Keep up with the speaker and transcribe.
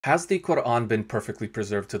Has the Quran been perfectly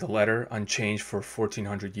preserved to the letter, unchanged for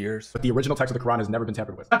 1400 years? But the original text of the Quran has never been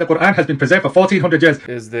tampered with. The Quran has been preserved for 1400 years.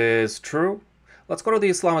 Is this true? Let's go to the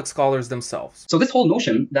Islamic scholars themselves. So this whole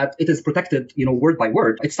notion that it is protected, word by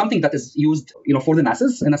word, it's something that is used, for the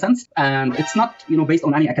masses in a sense, and it's not, based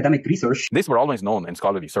on any academic research. These were always known in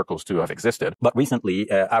scholarly circles to have existed, but recently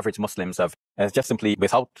average Muslims have just simply,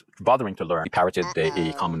 without bothering to learn, parroted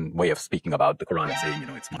a common way of speaking about the Quran and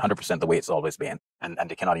saying, it's 100% the way it's always been, and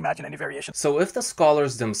they cannot imagine any variation. So if the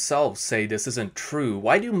scholars themselves say this isn't true,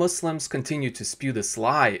 why do Muslims continue to spew this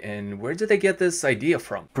lie, and where did they get this idea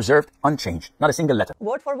from? Preserved, unchanged, not a single letter.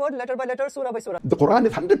 Word for word, letter by letter, surah by surah. The Quran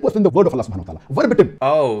is 100% the word of Allah subhanahu wa ta'ala, verbatim.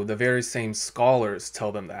 Oh, the very same scholars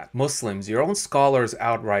tell them that. Muslims, your own scholars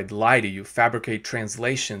outright lie to you, fabricate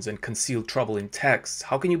translations, and conceal trouble in texts.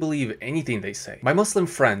 How can you believe anything they say? My Muslim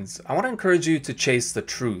friends, I want to encourage you to chase the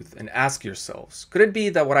truth and ask yourselves, could it be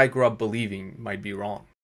that what I grew up believing might be wrong?